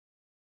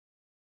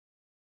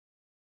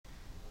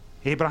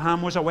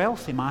Abraham was a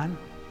wealthy man.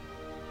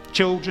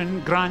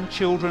 Children,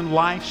 grandchildren,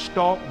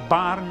 livestock,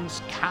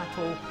 barns,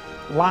 cattle,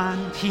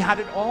 land. He had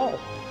it all.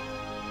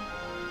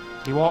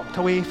 He walked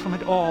away from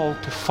it all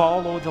to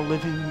follow the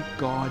living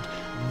God.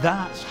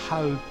 That's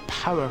how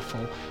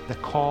powerful the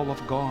call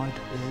of God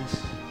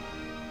is.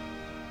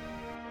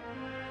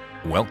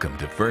 Welcome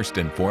to First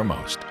and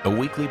Foremost, a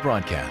weekly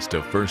broadcast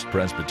of First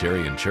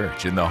Presbyterian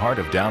Church in the heart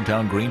of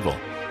downtown Greenville.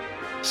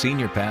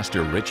 Senior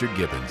Pastor Richard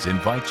Gibbons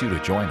invites you to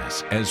join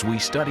us as we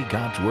study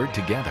God's Word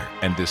together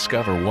and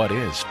discover what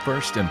is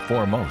first and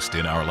foremost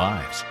in our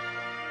lives.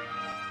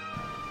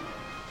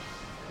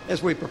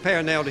 As we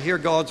prepare now to hear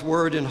God's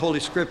Word in Holy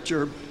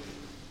Scripture,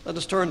 let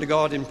us turn to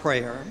God in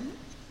prayer.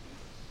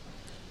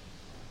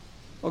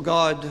 Oh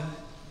God,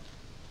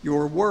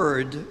 your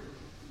Word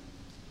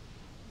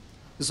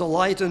is a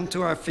light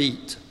unto our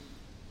feet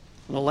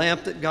and a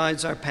lamp that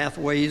guides our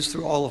pathways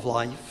through all of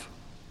life.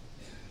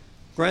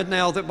 Grant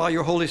now that by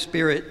your Holy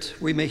Spirit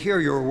we may hear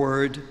your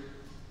word,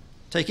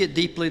 take it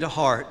deeply to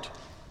heart,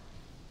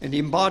 and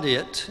embody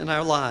it in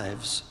our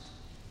lives.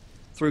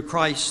 Through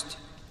Christ,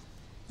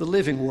 the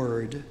living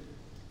word.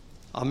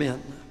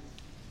 Amen.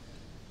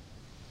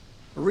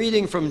 A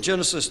reading from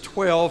Genesis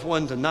 12,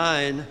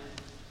 1-9,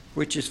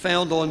 which is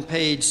found on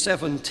page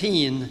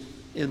 17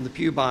 in the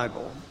Pew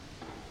Bible.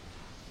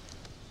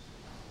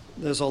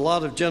 There's a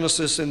lot of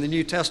Genesis in the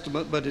New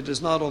Testament, but it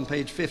is not on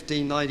page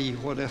 1590,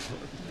 whatever.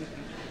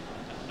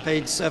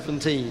 Page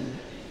 17.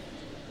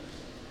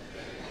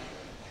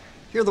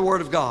 Hear the word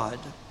of God.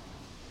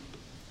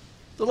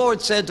 The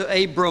Lord said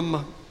to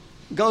Abram,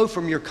 "Go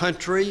from your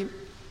country,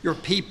 your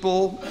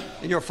people,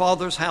 and your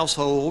father's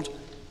household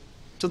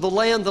to the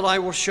land that I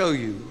will show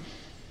you.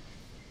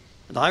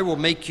 And I will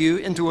make you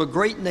into a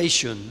great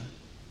nation,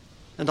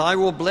 and I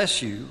will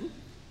bless you.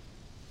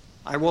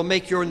 I will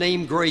make your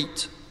name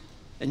great,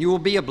 and you will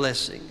be a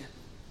blessing.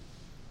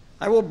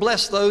 I will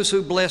bless those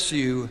who bless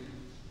you,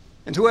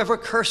 and whoever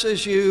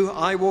curses you,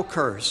 I will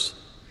curse.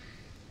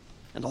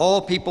 And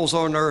all peoples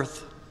on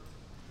earth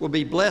will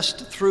be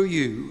blessed through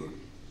you."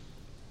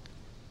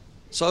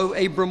 So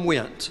Abram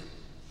went,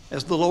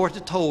 as the Lord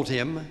had told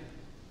him,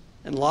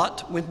 and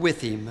Lot went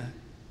with him.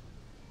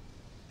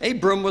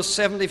 Abram was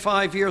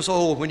 75 years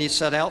old when he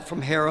set out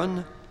from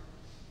Haran.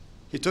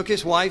 He took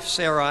his wife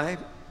Sarai,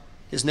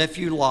 his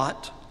nephew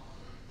Lot,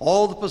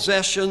 all the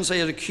possessions they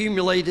had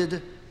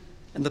accumulated,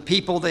 and the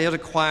people they had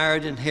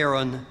acquired in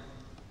Haran,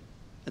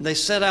 and they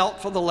set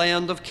out for the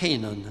land of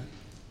Canaan,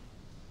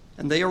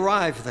 and they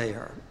arrived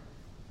there.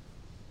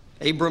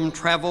 Abram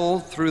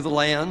traveled through the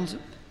land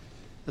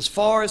as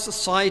far as the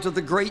site of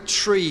the great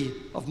tree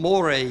of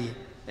Moreh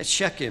at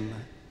Shechem.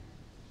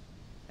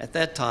 At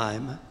that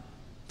time,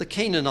 the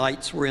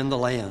Canaanites were in the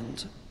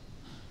land.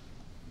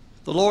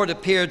 The Lord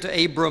appeared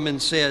to Abram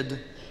and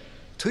said,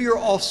 "To your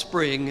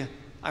offspring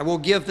I will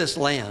give this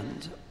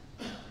land."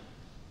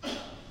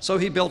 So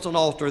he built an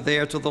altar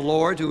there to the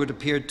Lord who had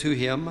appeared to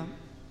him.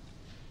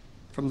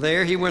 From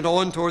there he went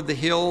on toward the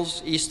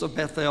hills east of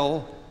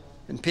Bethel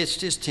and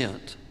pitched his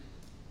tent,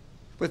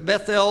 with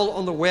Bethel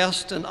on the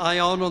west and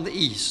Aion on the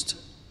east.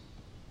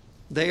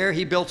 There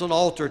he built an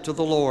altar to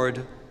the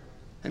Lord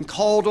and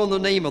called on the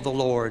name of the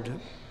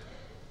Lord.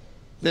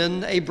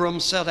 Then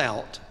Abram set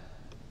out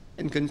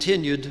and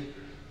continued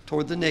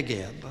toward the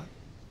Negeb.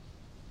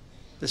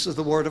 This is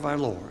the word of our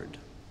Lord.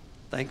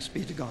 Thanks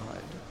be to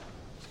God.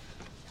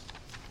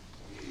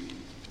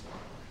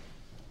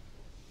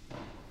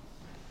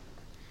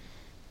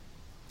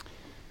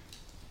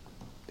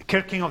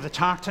 Kirking of the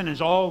Tartan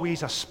is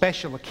always a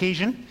special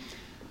occasion,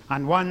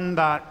 and one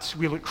that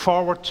we look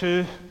forward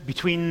to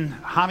between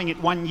having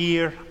it one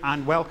year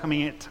and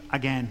welcoming it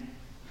again.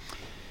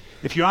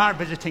 If you are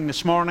visiting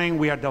this morning,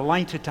 we are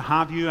delighted to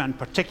have you, and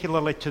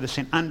particularly to the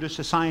St. Andrew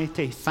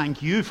Society,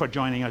 thank you for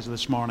joining us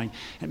this morning.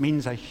 It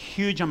means a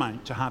huge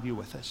amount to have you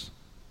with us.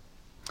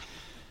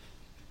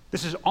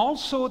 This is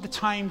also the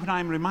time when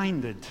I'm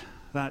reminded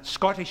that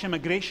Scottish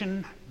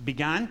immigration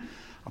began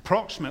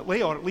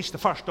approximately, or at least the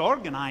first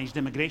organised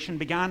immigration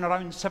began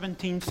around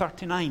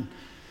 1739.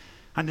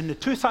 And in the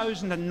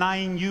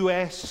 2009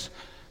 US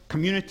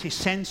Community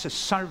Census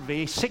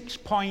Survey,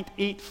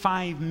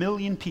 6.85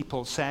 million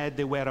people said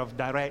they were of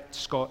direct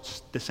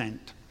Scots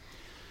descent.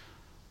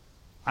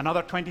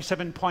 Another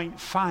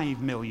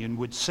 27.5 million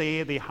would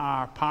say they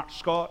are part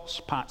Scots,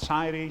 parts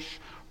Irish,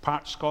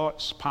 parts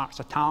Scots, parts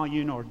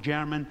Italian or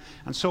German,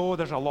 and so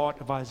there's a lot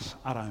of us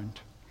around.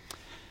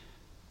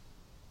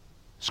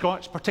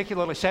 Scots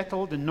particularly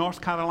settled in North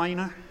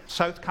Carolina,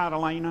 South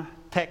Carolina,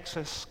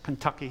 Texas,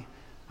 Kentucky,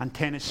 and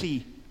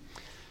Tennessee.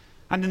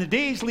 And in the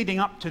days leading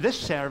up to this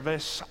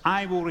service,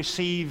 I will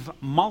receive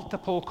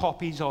multiple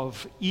copies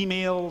of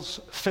emails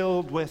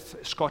filled with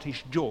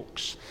Scottish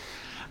jokes.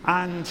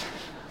 And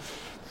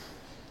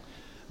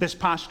this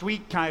past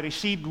week I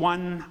received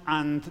one,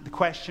 and the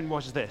question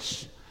was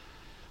this: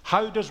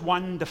 how does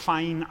one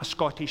define a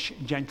Scottish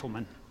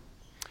gentleman?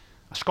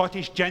 A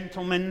Scottish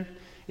gentleman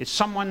is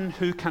someone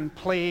who can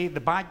play the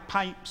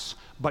bagpipes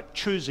but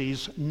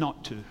chooses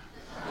not to.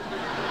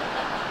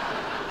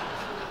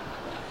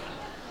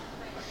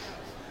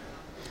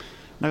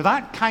 Now,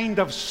 that kind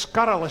of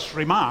scurrilous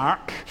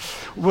remark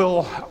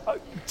will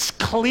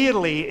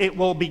clearly, it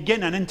will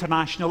begin an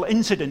international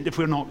incident if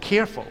we're not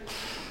careful.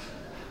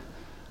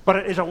 But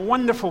it is a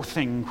wonderful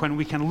thing when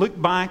we can look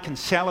back and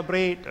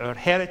celebrate our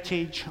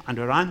heritage and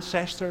our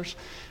ancestors.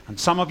 And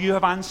some of you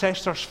have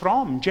ancestors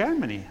from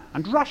Germany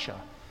and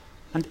Russia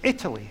and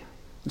Italy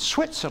and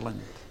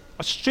Switzerland,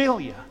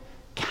 Australia,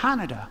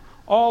 Canada,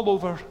 all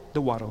over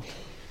the world.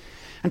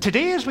 And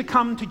today, as we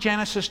come to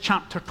Genesis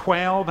chapter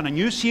 12 and a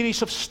new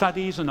series of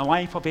studies on the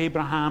life of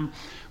Abraham,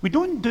 we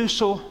don't do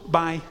so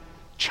by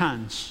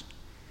chance.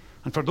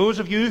 And for those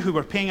of you who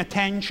were paying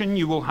attention,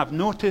 you will have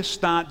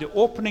noticed that the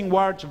opening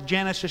words of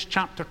Genesis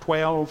chapter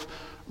 12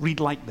 read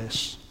like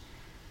this.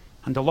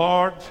 And the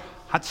Lord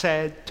had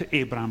said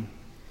to Abram,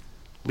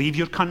 leave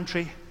your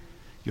country,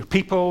 your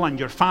people, and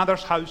your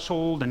father's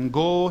household, and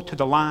go to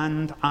the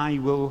land I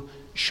will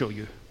show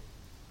you.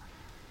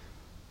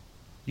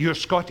 Your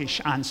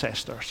Scottish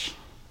ancestors,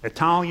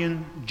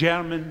 Italian,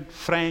 German,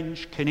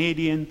 French,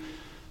 Canadian,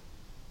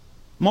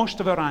 most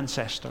of our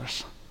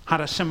ancestors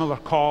had a similar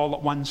call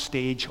at one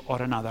stage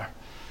or another.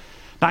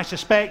 And I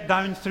suspect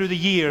down through the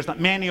years that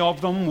many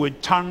of them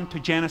would turn to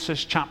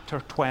Genesis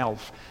chapter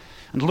 12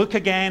 and look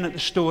again at the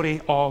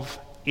story of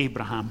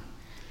Abraham.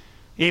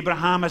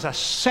 Abraham is a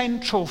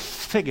central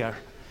figure.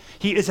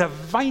 He is a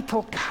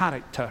vital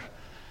character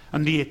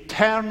in the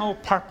eternal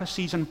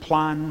purposes and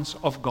plans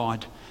of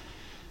God.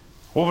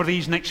 Over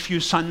these next few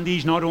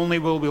Sundays, not only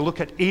will we look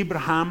at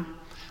Abraham,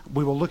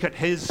 we will look at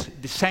his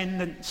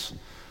descendants,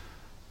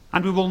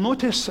 and we will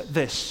notice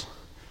this,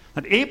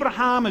 that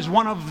Abraham is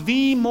one of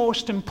the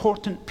most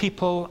important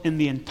people in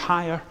the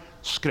entire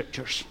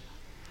Scriptures.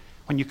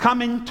 When you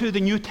come into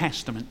the New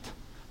Testament,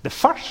 the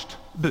first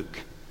book,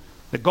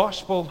 the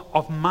Gospel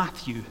of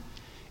Matthew,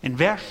 in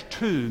verse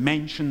 2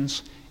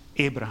 mentions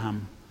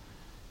Abraham.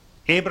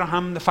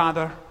 Abraham, the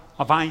father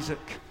of Isaac,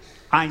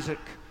 Isaac,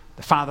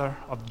 the father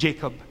of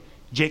Jacob,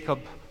 Jacob,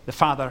 the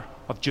father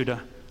of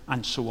Judah,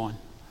 and so on.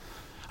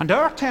 And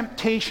our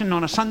temptation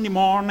on a Sunday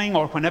morning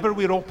or whenever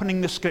we're opening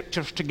the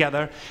Scriptures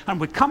together and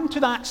we come to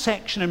that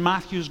section in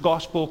Matthew's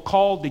Gospel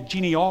called the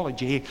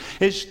genealogy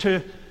is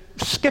to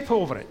skip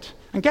over it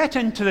and get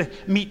into the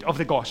meat of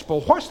the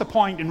Gospel. What's the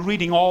point in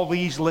reading all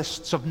these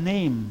lists of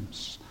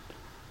names?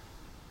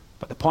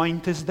 But the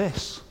point is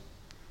this,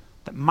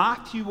 that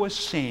Matthew was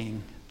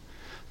saying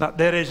that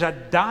there is a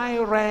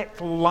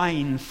direct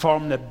line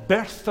from the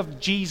birth of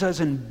Jesus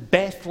in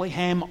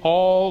Bethlehem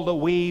all the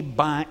way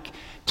back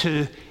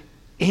to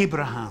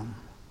Abraham.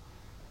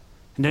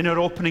 And in our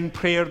opening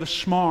prayer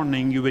this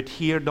morning, you would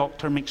hear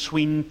Dr.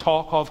 McSween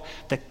talk of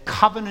the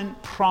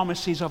covenant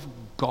promises of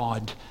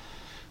God.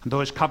 And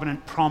those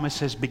covenant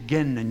promises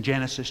begin in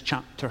Genesis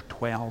chapter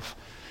 12.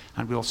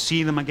 And we'll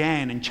see them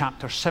again in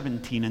chapter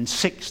 17 and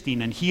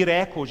 16 and hear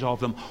echoes of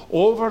them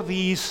over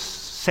these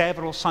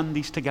several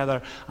Sundays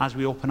together as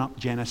we open up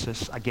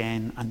Genesis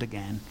again and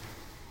again.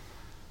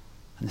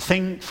 And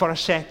think for a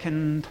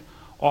second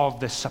of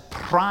the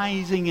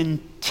surprising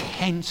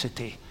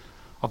intensity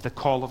of the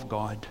call of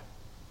God.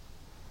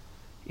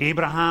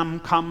 Abraham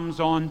comes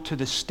onto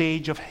the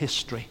stage of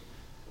history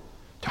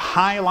to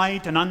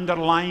highlight and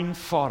underline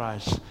for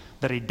us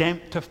the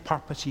redemptive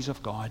purposes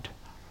of God.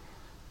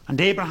 And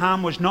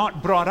Abraham was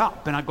not brought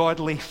up in a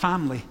godly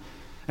family.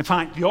 In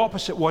fact, the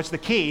opposite was the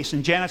case.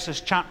 In Genesis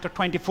chapter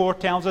 24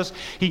 tells us,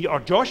 or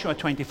Joshua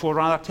 24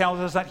 rather, tells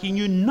us that he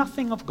knew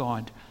nothing of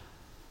God.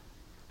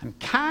 And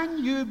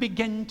can you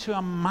begin to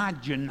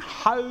imagine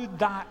how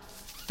that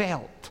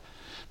felt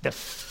the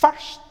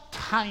first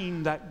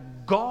time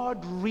that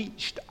God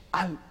reached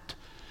out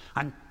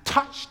and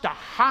touched the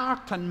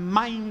heart and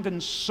mind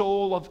and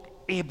soul of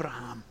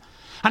Abraham?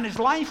 And his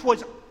life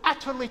was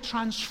utterly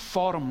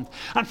transformed.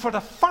 And for the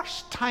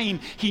first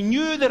time, he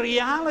knew the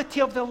reality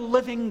of the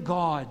living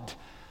God.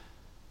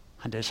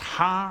 And his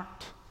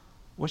heart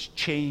was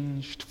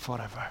changed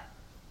forever.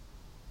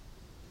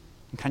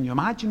 And can you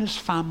imagine his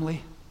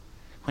family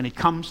when he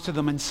comes to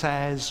them and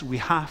says, we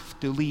have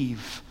to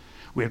leave.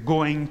 We're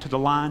going to the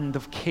land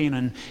of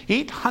Canaan,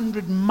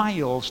 800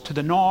 miles to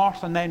the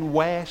north and then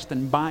west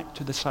and back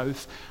to the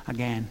south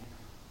again.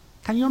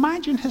 Can you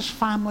imagine his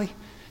family?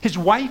 His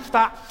wife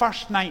that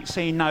first night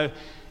saying, now,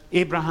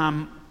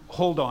 Abraham,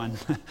 hold on.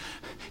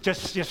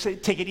 just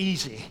take it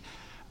easy.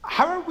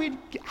 How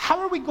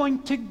are we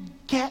going to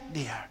get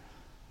there?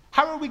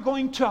 How are we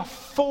going to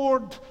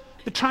afford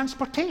the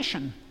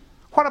transportation?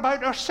 What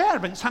about our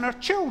servants and our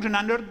children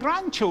and our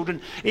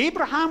grandchildren?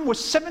 Abraham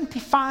was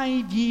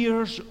 75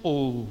 years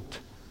old.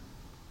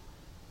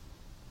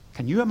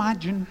 Can you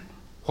imagine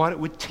what it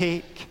would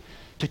take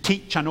to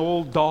teach an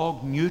old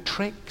dog new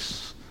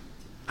tricks?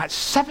 At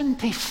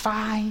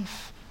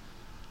 75,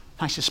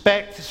 I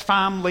suspect his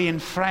family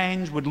and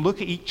friends would look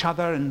at each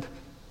other and,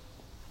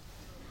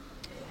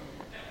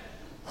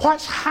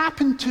 what's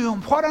happened to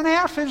him? What on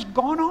earth has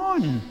gone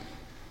on?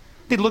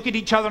 They'd look at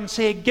each other and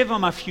say, give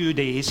him a few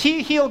days.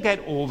 He'll get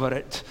over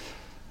it.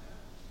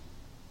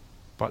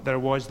 But there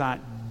was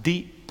that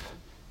deep,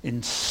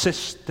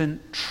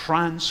 insistent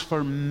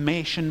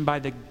transformation by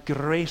the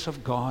grace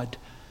of God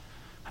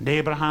And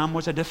Abraham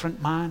was a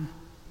different man.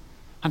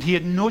 And he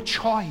had no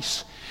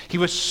choice. He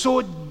was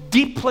so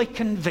deeply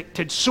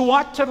convicted, so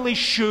utterly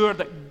sure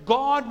that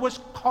God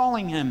was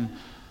calling him.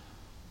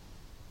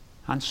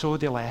 And so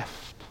they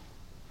left.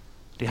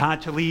 He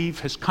had to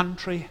leave his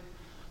country,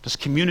 his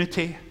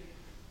community,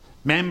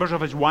 members of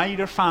his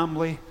wider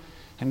family,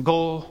 and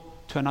go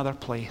to another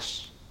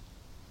place.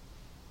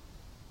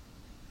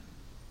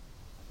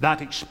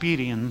 That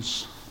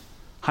experience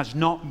has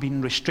not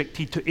been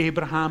restricted to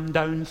Abraham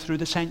down through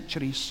the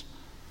centuries.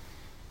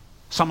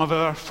 Some of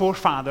our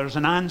forefathers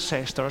and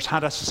ancestors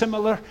had a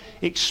similar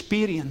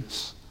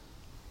experience.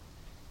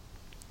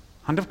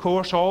 And of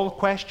course, all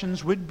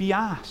questions would be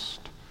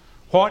asked.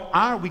 What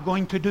are we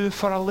going to do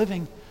for a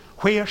living?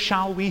 Where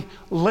shall we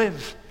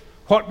live?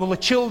 What will the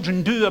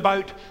children do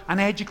about an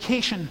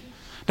education?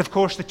 And of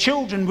course, the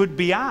children would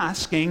be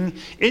asking,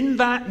 in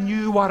that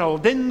new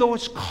world, in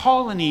those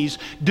colonies,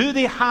 do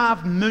they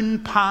have moon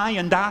pie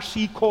and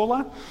RC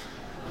cola?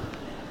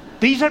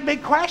 These are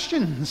big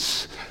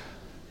questions.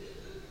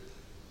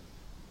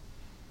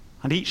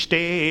 And each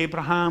day,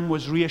 Abraham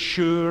was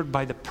reassured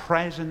by the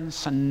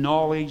presence and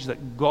knowledge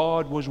that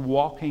God was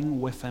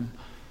walking with him.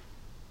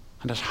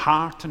 And his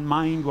heart and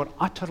mind were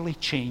utterly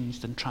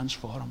changed and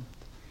transformed.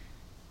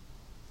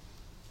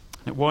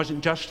 And it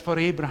wasn't just for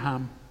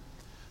Abraham.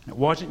 It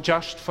wasn't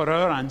just for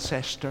our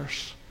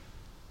ancestors.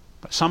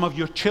 But some of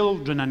your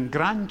children and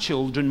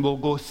grandchildren will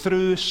go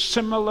through a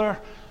similar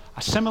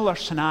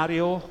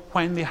scenario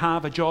when they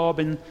have a job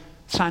in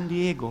San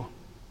Diego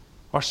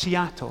or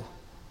Seattle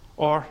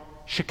or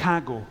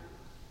Chicago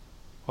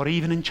or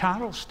even in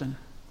Charleston.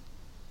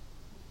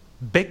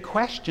 Big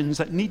questions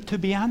that need to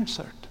be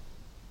answered.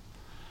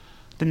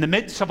 In the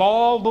midst of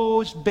all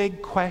those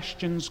big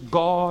questions,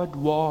 God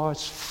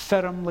was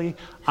firmly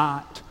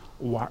at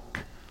work,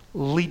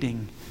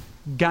 leading,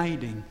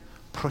 guiding,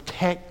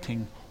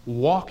 protecting,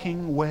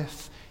 walking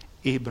with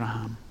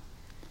Abraham.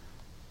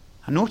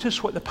 And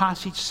notice what the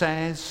passage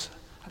says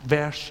at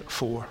verse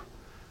 4.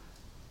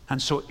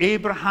 And so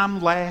Abraham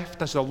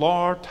left as the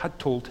Lord had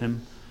told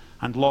him,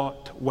 and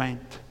Lot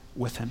went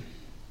with him.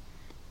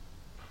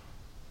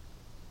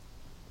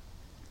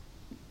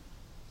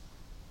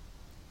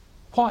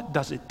 What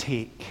does it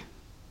take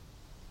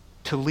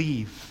to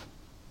leave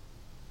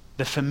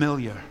the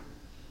familiar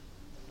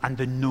and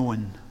the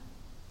known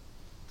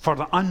for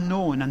the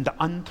unknown and the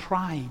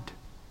untried,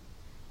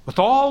 with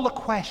all the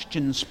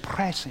questions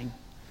pressing?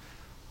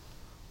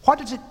 What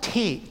does it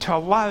take to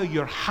allow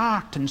your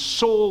heart and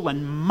soul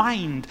and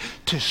mind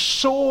to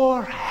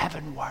soar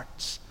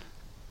heavenwards?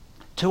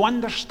 To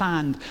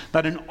understand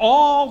that in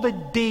all the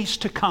days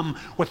to come,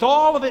 with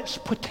all of its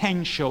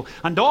potential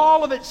and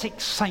all of its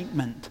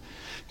excitement,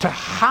 to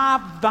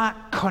have that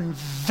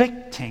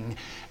convicting,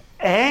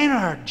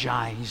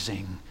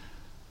 energizing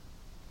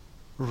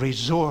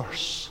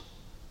resource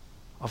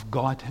of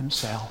God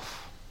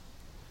Himself,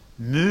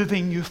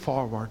 moving you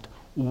forward,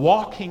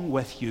 walking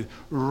with you,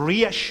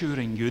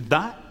 reassuring you.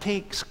 That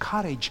takes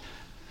courage.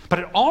 But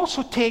it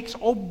also takes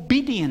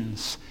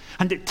obedience,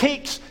 and it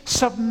takes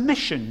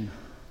submission,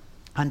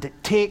 and it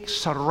takes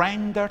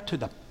surrender to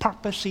the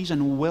purposes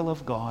and will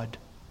of God.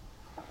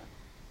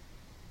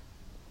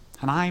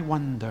 And I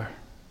wonder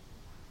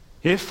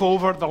if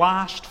over the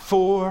last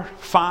 4,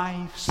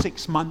 5,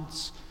 6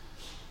 months,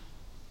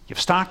 you've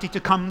started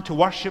to come to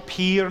worship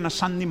here on a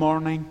Sunday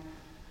morning,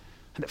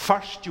 and at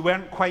first you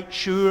weren't quite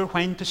sure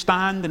when to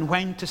stand and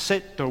when to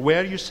sit, or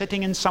where you're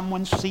sitting in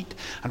someone's seat,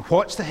 and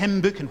what's the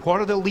hymn book, and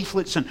what are the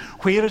leaflets, and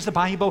where is the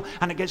Bible,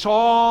 and it gets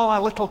all a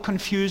little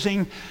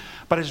confusing.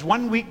 But as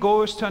one week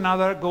goes to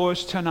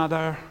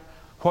another,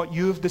 what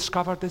you've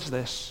discovered is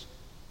this: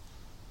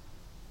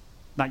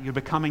 that you're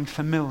becoming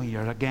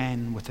familiar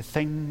again with the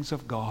things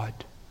of God.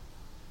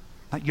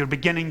 That you're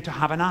beginning to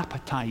have an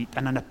appetite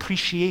and an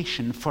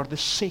appreciation for the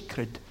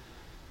sacred.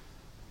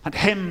 That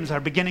hymns are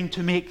beginning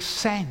to make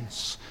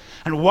sense.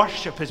 And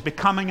worship is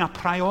becoming a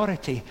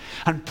priority.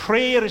 And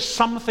prayer is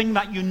something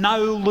that you now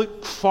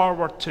look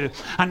forward to.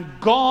 And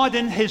God,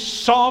 in His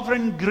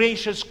sovereign,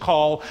 gracious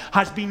call,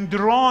 has been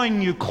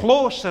drawing you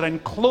closer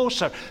and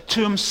closer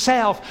to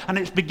Himself. And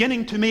it's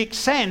beginning to make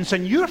sense.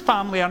 And your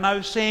family are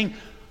now saying,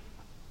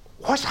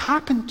 what's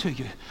happened to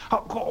you?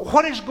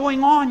 What is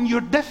going on?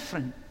 You're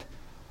different.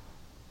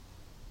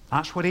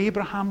 That's what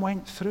Abraham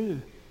went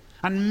through.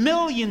 And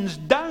millions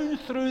down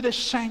through the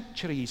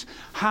centuries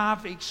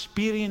have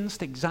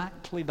experienced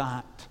exactly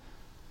that.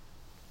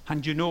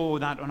 And you know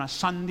that on a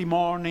Sunday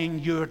morning,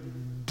 your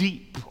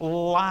deep,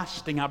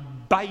 lasting,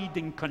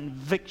 abiding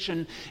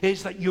conviction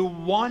is that you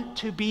want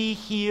to be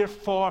here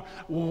for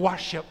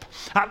worship.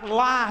 At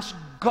last,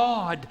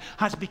 God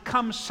has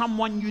become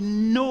someone you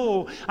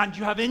know, and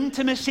you have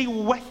intimacy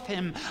with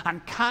Him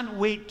and can't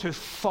wait to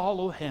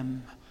follow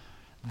Him.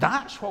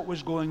 That's what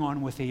was going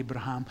on with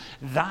Abraham.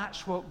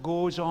 That's what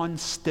goes on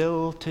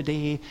still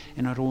today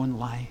in our own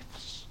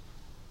lives.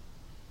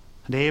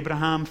 And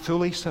Abraham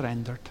fully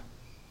surrendered,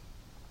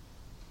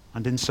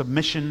 and in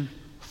submission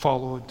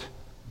followed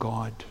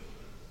God.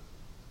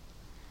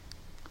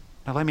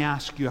 Now let me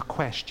ask you a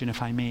question,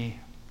 if I may.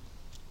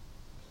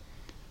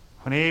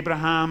 When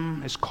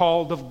Abraham is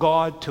called of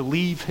God to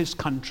leave his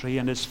country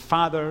and his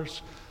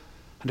fathers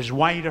and his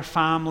wider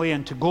family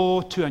and to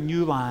go to a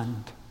new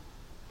land,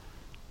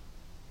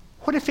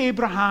 what if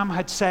Abraham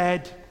had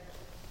said,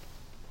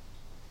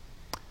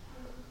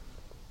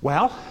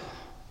 well,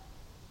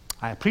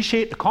 I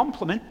appreciate the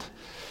compliment,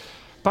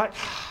 but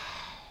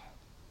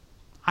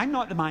I'm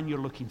not the man you're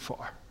looking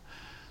for.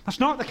 That's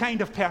not the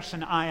kind of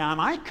person I am.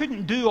 I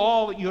couldn't do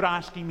all that you're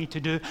asking me to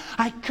do.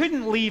 I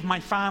couldn't leave my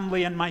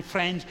family and my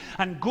friends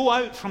and go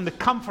out from the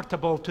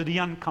comfortable to the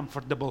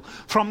uncomfortable,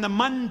 from the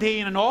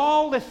mundane and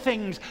all the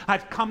things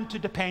I've come to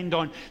depend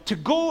on, to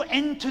go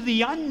into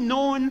the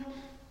unknown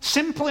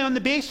simply on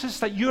the basis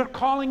that you're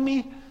calling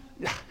me.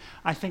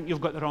 I think you've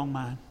got the wrong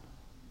man.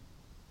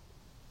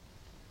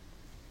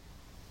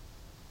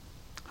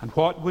 And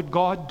what would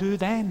God do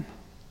then?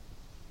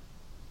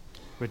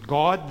 Would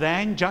God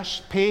then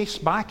just pace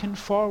back and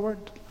forward?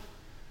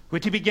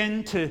 Would he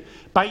begin to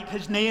bite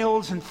his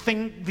nails and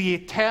think the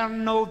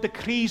eternal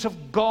decrees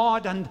of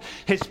God and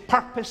his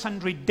purpose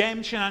and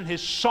redemption and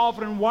his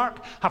sovereign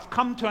work have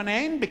come to an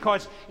end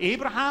because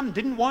Abraham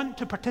didn't want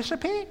to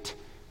participate?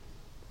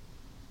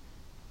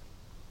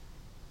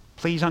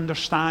 Please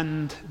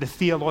understand the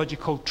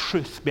theological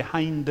truth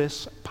behind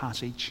this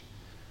passage.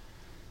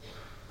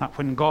 That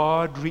when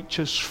God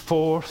reaches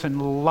forth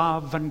in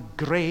love and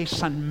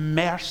grace and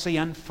mercy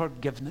and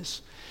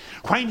forgiveness,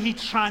 when he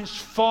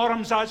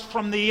transforms us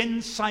from the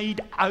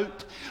inside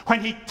out,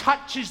 when he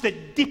touches the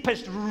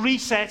deepest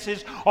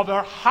recesses of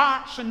our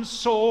hearts and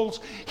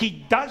souls,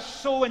 he does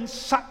so in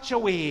such a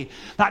way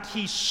that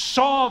he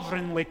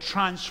sovereignly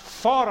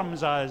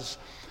transforms us,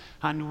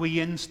 and we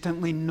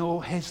instantly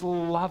know his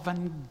love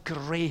and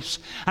grace.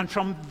 And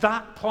from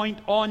that point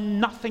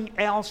on, nothing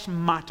else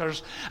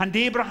matters. And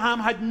Abraham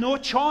had no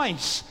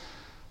choice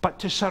but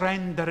to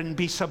surrender and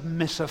be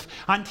submissive.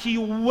 And he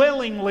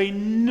willingly,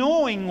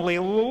 knowingly,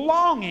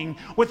 longing,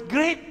 with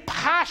great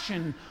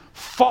passion,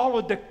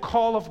 followed the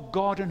call of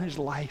God in his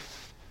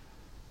life.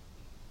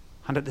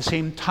 And at the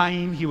same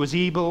time, he was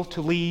able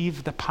to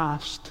leave the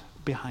past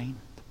behind.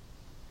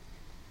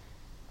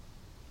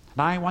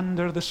 And I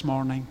wonder this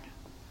morning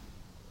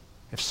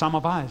if some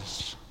of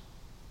us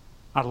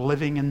are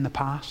living in the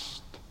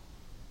past.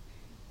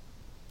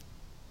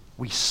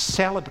 We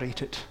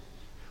celebrate it.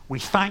 We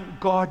thank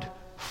God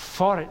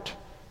for it.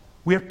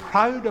 We're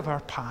proud of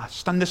our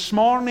past. And this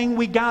morning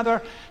we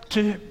gather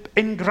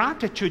in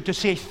gratitude to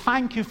say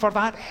thank you for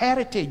that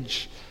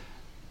heritage.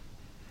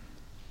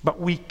 But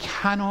we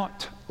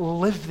cannot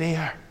live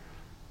there.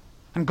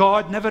 And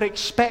God never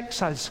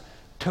expects us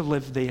to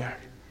live there.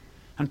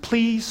 And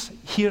please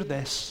hear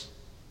this.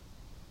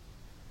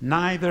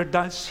 Neither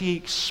does he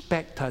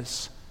expect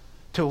us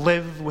to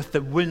live with the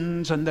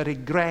wounds and the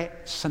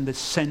regrets and the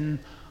sin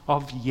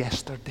of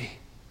yesterday.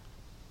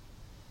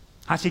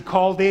 As he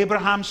called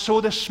Abraham,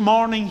 so this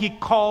morning he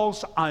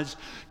calls us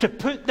to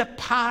put the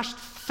past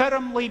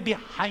firmly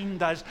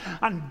behind us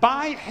and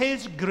by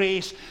his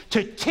grace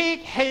to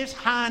take his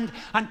hand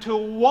and to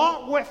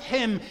walk with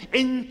him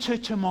into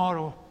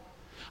tomorrow,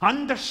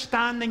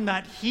 understanding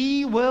that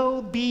he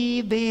will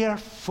be there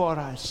for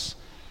us.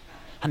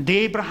 And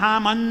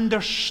Abraham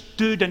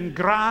understood and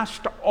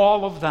grasped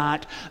all of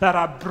that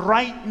a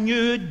bright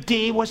new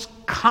day was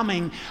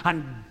coming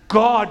and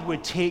God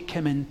would take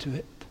him into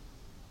it.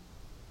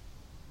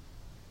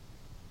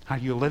 Are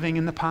you living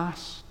in the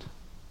past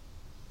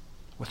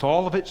with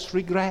all of its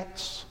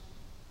regrets,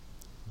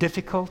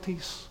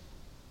 difficulties?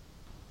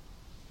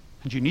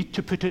 And you need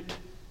to put it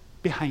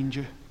behind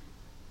you.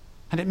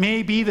 And it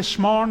may be this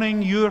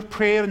morning your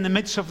prayer in the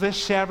midst of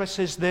this service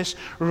is this: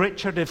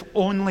 Richard, if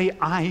only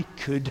I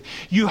could.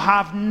 You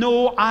have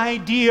no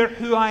idea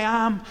who I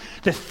am,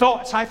 the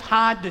thoughts I've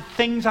had, the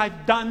things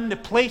I've done, the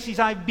places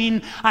I've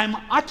been. I'm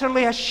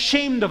utterly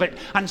ashamed of it.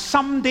 And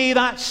someday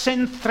that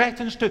sin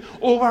threatens to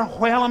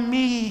overwhelm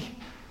me.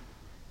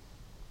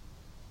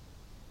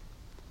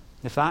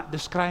 If that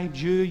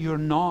describes you, you're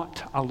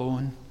not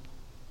alone.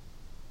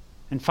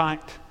 In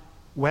fact,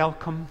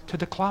 welcome to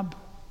the club.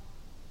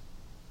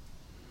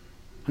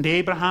 And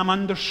Abraham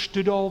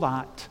understood all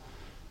that,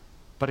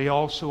 but he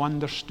also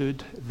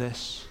understood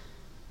this,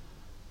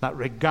 that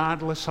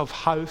regardless of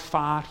how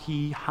far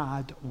he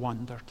had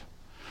wandered,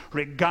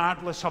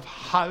 regardless of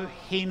how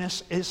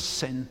heinous is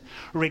sin,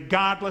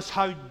 regardless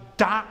how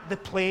dark the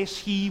place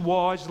he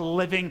was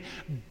living,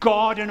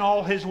 God in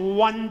all his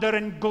wonder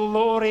and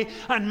glory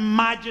and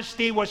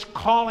majesty was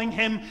calling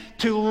him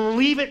to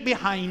leave it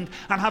behind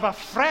and have a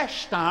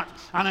fresh start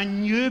and a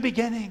new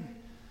beginning.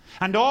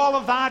 And all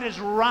of that is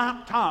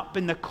wrapped up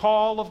in the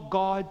call of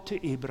God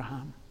to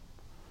Abraham.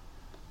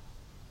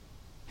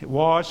 It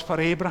was for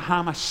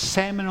Abraham a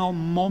seminal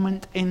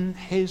moment in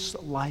his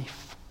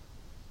life.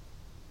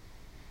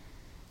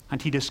 And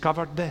he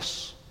discovered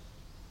this,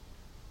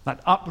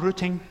 that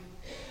uprooting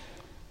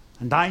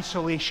and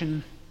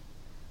isolation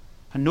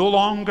and no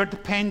longer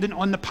dependent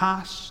on the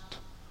past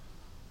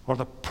or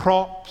the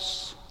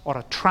props or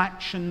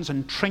attractions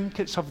and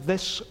trinkets of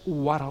this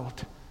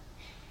world,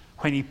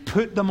 when he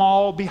put them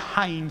all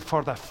behind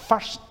for the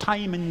first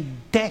time in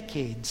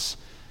decades,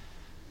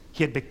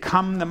 he had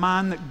become the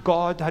man that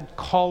God had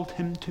called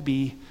him to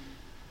be,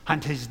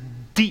 and his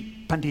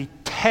deep and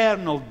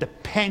eternal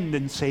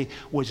dependency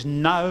was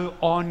now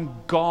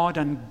on God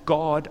and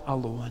God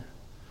alone.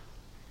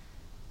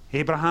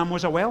 Abraham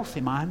was a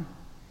wealthy man.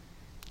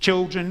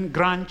 Children,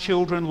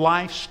 grandchildren,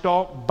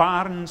 livestock,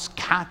 barns,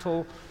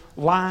 cattle,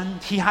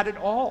 land. He had it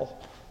all.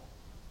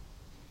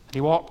 And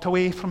he walked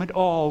away from it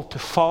all to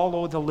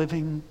follow the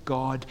living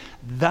God.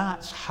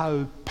 That's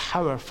how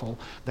powerful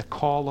the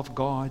call of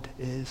God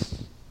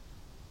is.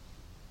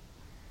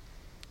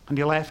 And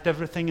he left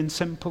everything in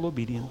simple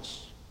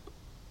obedience.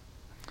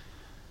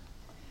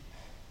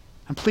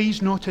 And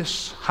please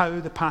notice how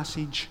the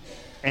passage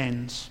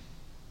ends.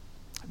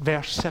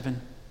 Verse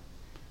 7.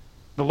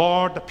 The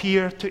Lord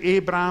appeared to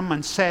Abraham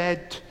and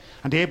said,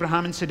 and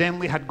Abraham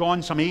incidentally had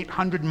gone some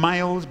 800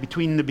 miles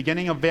between the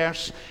beginning of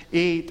verse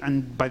 8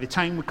 and by the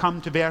time we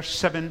come to verse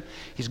 7,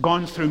 he's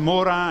gone through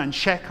Morah and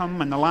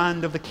Shechem and the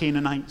land of the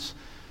Canaanites.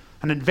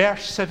 And in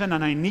verse 7,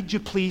 and I need you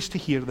please to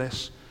hear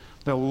this,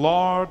 the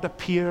Lord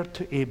appeared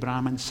to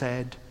Abraham and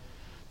said,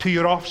 to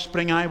your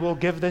offspring I will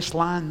give this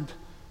land.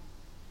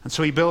 And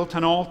so he built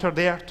an altar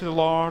there to the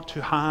Lord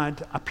who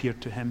had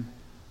appeared to him.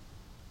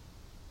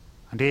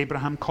 And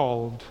Abraham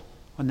called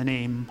on the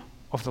name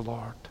of the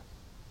Lord.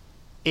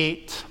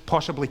 8,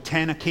 possibly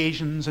 10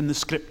 occasions in the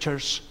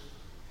scriptures,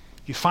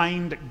 you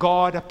find that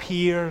God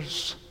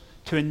appears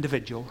to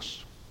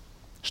individuals.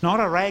 It's not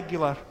a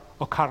regular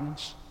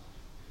occurrence.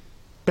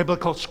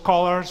 Biblical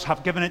scholars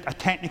have given it a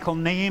technical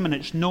name, and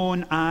it's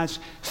known as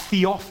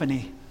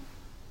theophany.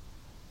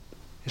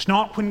 It's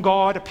not when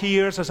God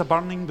appears as a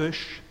burning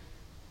bush.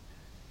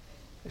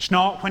 It's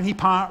not when he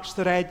parts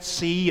the Red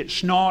Sea.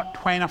 It's not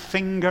when a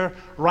finger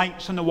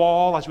writes on the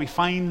wall, as we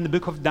find in the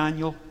book of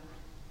Daniel.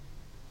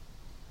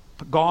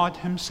 But God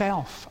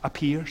himself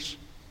appears.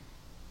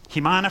 He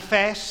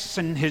manifests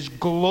in his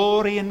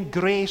glory and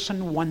grace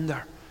and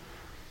wonder.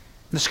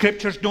 The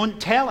scriptures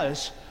don't tell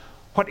us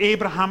what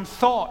Abraham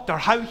thought or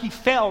how he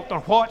felt or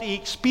what he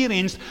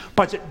experienced,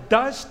 but it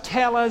does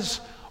tell us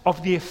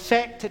of the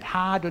effect it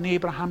had on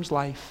Abraham's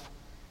life.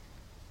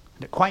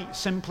 And it quite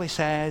simply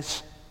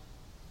says,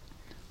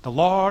 the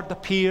Lord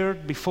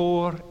appeared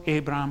before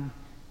Abraham,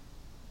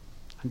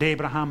 and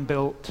Abraham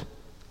built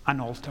an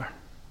altar.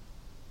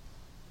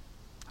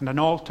 And an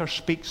altar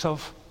speaks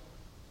of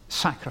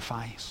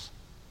sacrifice,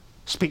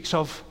 speaks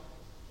of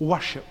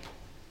worship,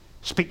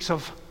 speaks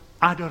of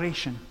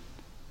adoration.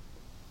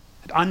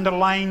 It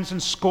underlines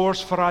and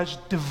scores for us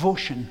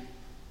devotion.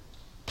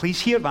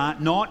 Please hear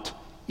that, not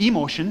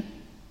emotion,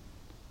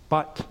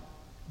 but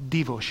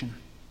devotion.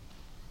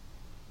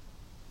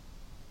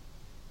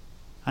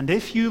 And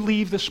if you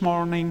leave this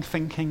morning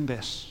thinking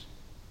this,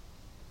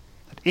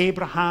 that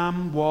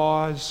Abraham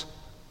was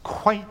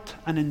quite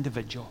an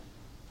individual,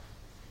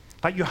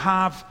 that you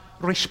have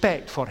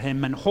respect for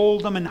him and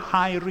hold him in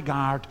high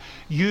regard,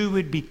 you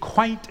would be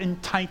quite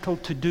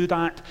entitled to do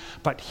that.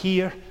 But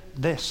hear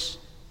this.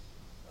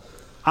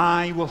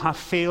 I will have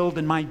failed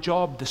in my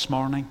job this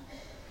morning,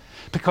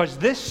 because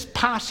this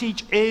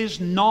passage is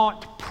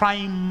not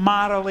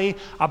primarily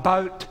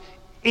about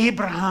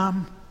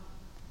Abraham.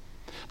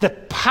 The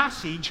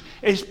passage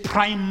is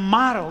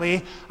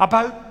primarily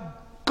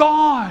about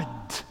God.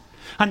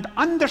 And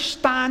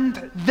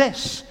understand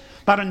this,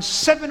 that on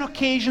 7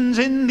 occasions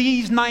in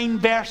these 9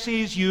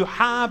 verses you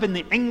have in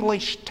the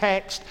English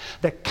text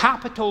the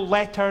capital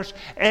letters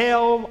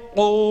L-O-R-D.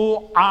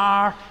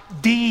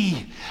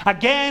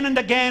 Again and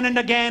again and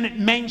again it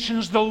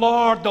mentions the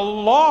Lord. The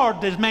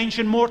Lord is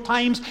mentioned more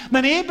times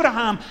than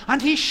Abraham, and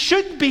he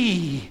should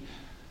be.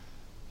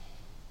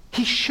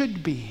 He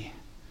should be.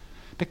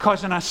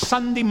 Because on a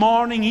Sunday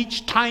morning,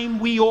 each time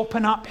we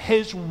open up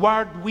his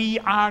word, we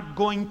are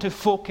going to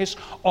focus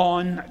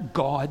on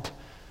God.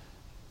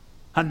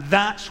 And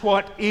that's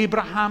what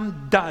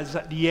Abraham does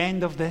at the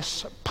end of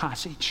this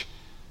passage.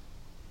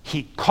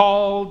 He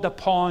called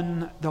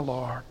upon the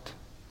Lord.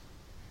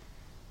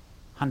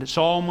 And it's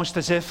almost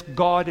as if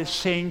God is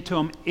saying to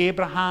him,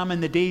 Abraham, in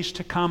the days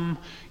to come,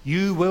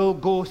 you will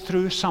go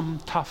through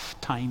some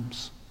tough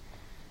times.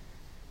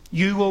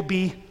 You will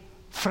be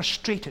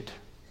frustrated.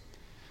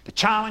 The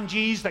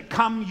challenges that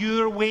come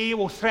your way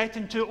will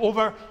threaten to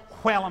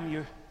overwhelm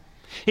you.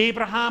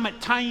 Abraham, at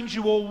times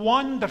you will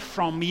wander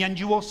from me, and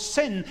you will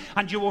sin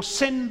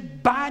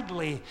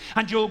badly,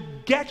 and you'll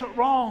get it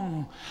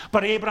wrong.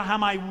 But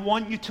Abraham, I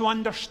want you to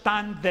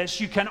understand this.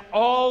 You can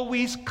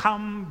always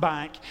come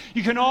back.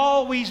 You can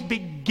always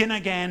begin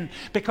again,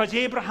 because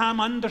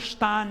Abraham,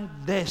 understand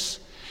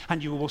this.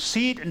 And you will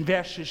see it in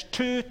verses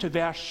 2 to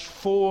verse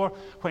 4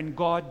 when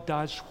God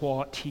does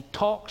what? He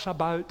talks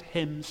about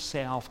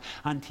himself,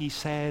 and he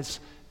says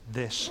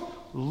this.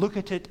 Look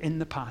at it in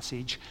the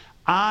passage.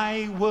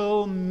 I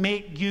will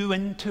make you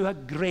into a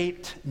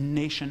great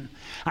nation,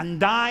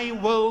 and I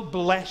will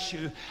bless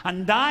you,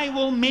 and I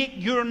will make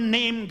your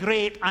name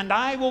great, and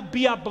I will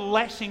be a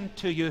blessing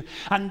to you,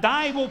 and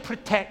I will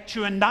protect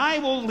you, and I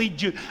will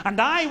lead you,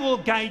 and I will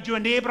guide you.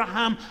 And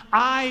Abraham,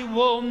 I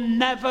will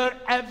never,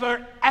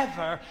 ever,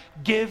 ever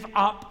give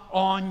up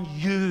on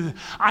you.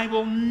 I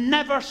will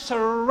never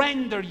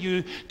surrender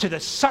you to the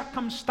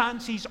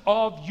circumstances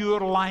of your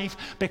life,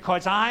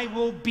 because I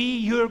will be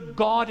your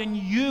God and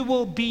you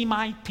will be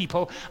my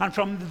people. And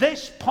from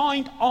this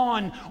point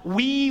on,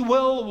 we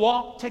will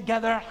walk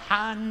together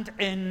hand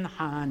in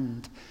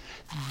hand.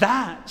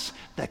 That's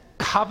the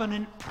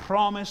covenant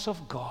promise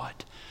of God,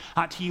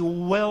 that He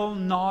will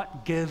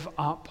not give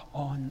up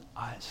on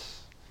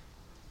us.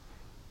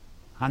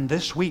 And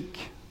this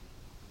week,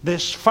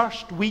 this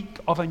first week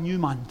of a new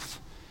month,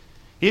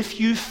 if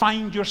you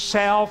find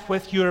yourself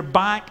with your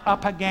back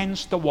up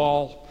against the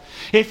wall,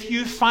 if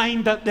you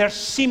find that there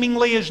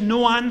seemingly is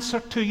no answer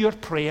to your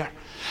prayer,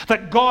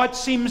 that God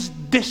seems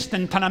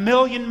distant and a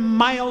million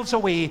miles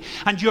away,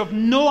 and you have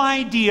no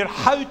idea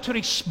how to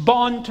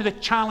respond to the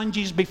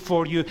challenges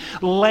before you,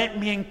 let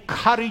me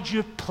encourage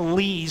you,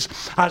 please,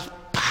 as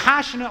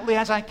passionately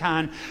as I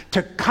can,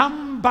 to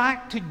come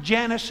back to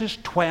Genesis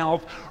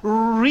 12,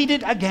 read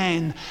it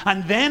again,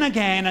 and then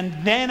again,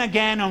 and then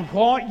again, and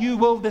what you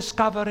will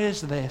discover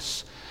is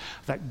this: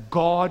 that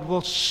God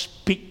will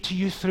speak to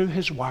you through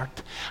His Word,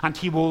 and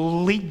He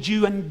will lead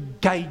you and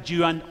guide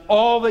you, and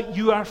all that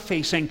you are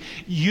facing,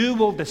 you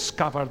will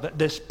discover that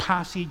this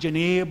passage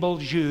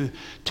enables you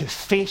to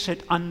face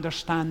it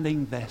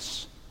understanding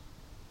this: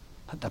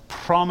 that the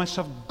promise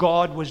of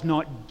God was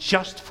not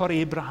just for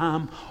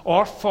Abraham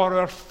or for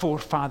our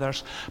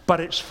forefathers, but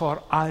it's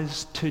for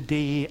us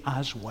today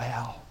as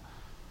well.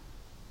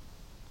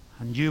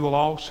 And you will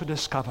also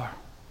discover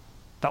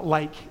that,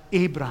 like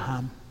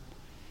Abraham,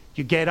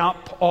 you get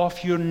up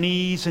off your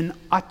knees in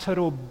utter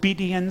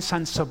obedience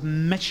and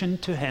submission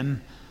to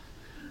Him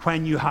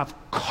when you have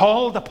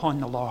called upon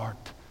the Lord.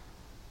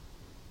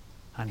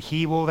 And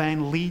He will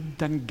then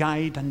lead and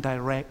guide and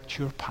direct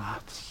your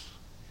paths.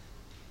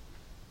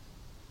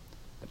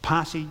 The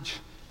passage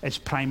is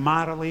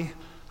primarily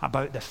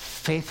about the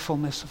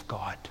faithfulness of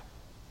God.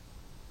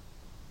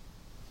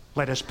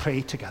 Let us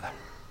pray together.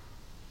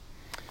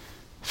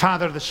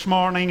 Father, this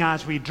morning,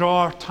 as we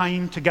draw our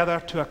time together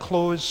to a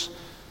close,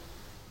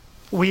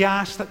 we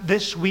ask that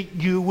this week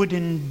you would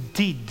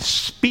indeed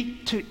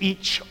speak to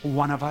each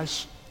one of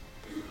us,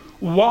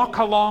 walk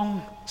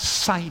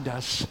alongside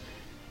us,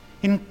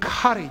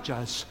 encourage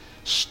us,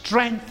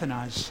 strengthen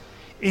us,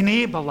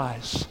 enable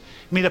us.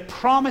 May the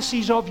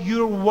promises of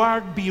your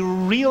word be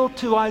real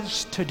to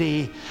us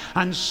today,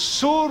 and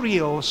so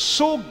real,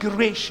 so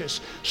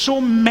gracious, so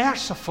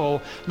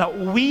merciful, that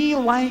we,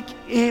 like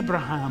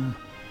Abraham,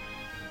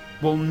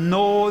 will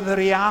know the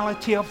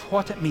reality of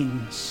what it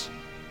means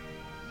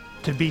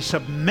to be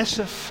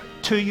submissive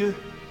to you,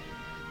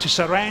 to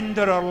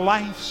surrender our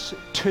lives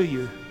to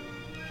you,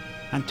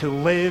 and to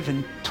live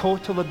in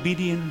total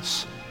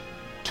obedience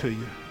to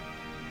you.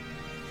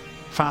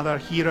 Father,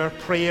 hear our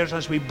prayers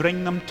as we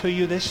bring them to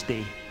you this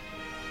day.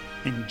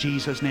 In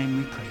Jesus' name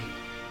we pray.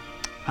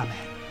 Amen.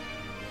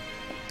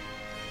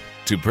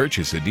 To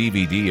purchase a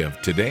DVD of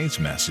today's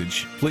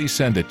message, please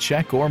send a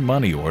check or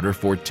money order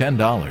for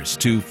 $10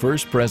 to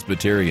First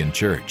Presbyterian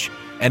Church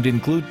and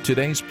include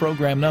today's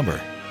program number.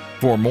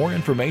 For more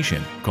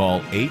information,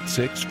 call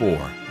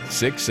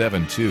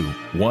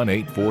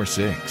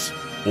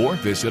 864-672-1846 or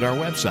visit our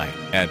website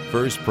at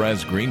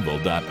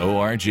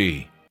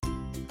firstpresgreenville.org.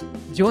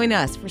 Join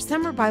us for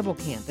Summer Bible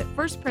Camp at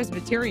First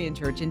Presbyterian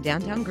Church in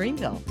downtown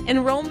Greenville.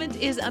 Enrollment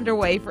is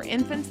underway for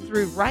infants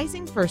through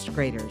rising first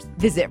graders.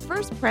 Visit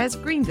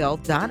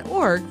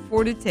firstpresgreenville.org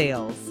for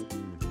details.